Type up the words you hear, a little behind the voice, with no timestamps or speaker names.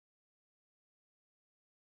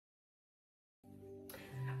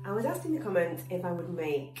I was asked in the comments if I would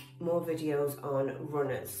make more videos on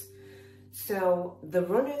runners. So the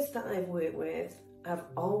runners that I've worked with, I've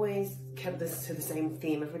always kept this to the same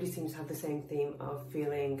theme. Everybody seems to have the same theme of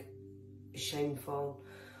feeling shameful,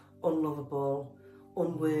 unlovable,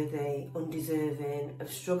 unworthy, undeserving,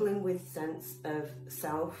 of struggling with sense of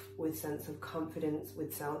self, with sense of confidence,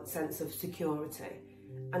 with sense of security.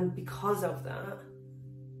 And because of that,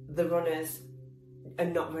 the runners are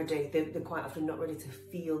not ready. They're quite often not ready to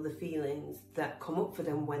feel the feelings that come up for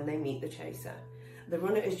them when they meet the chaser. The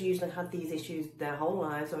runner has usually had these issues their whole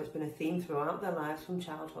lives, or it's been a theme throughout their lives from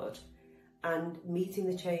childhood. And meeting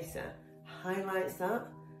the chaser highlights that.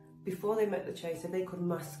 Before they met the chaser, they could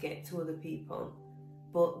mask it to other people,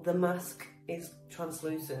 but the mask is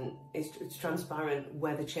translucent, it's transparent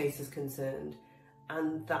where the chaser's concerned,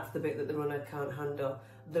 and that's the bit that the runner can't handle.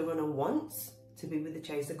 The runner wants to be with the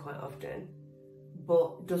chaser quite often,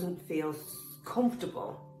 but doesn't feel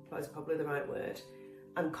comfortable, that's probably the right word,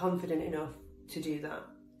 and confident enough to do that,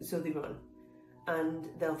 so they run. And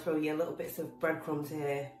they'll throw you little bits of breadcrumbs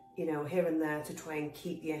here, you know, here and there to try and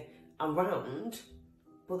keep you around,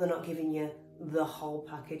 but they're not giving you the whole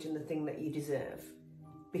package and the thing that you deserve,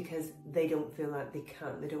 because they don't feel like they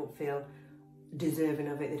can, they don't feel deserving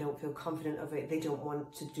of it, they don't feel confident of it, they don't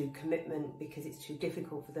want to do commitment because it's too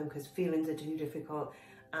difficult for them, because feelings are too difficult,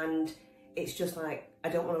 and it's just like, I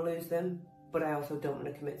don't want to lose them, but I also don't want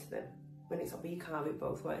to commit to them. When it's like, but you can't have it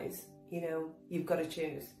both ways, you know, you've got to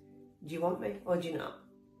choose. Do you want me or do you not?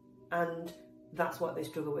 And that's what they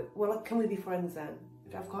struggle with. Well, can we be friends then?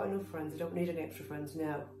 I've got enough friends, I don't need any extra friends,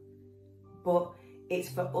 no. But it's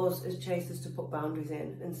for us as chasers to put boundaries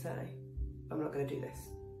in and say, I'm not going to do this,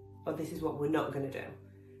 or this is what we're not going to do.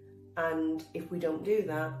 And if we don't do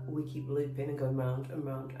that, we keep looping and going round and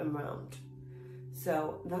round and round.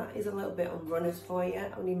 So that is a little bit on runners for you.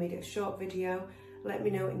 I only made it a short video. Let me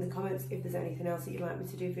know in the comments if there's anything else that you'd like me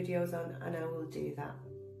to do videos on, and I will do that.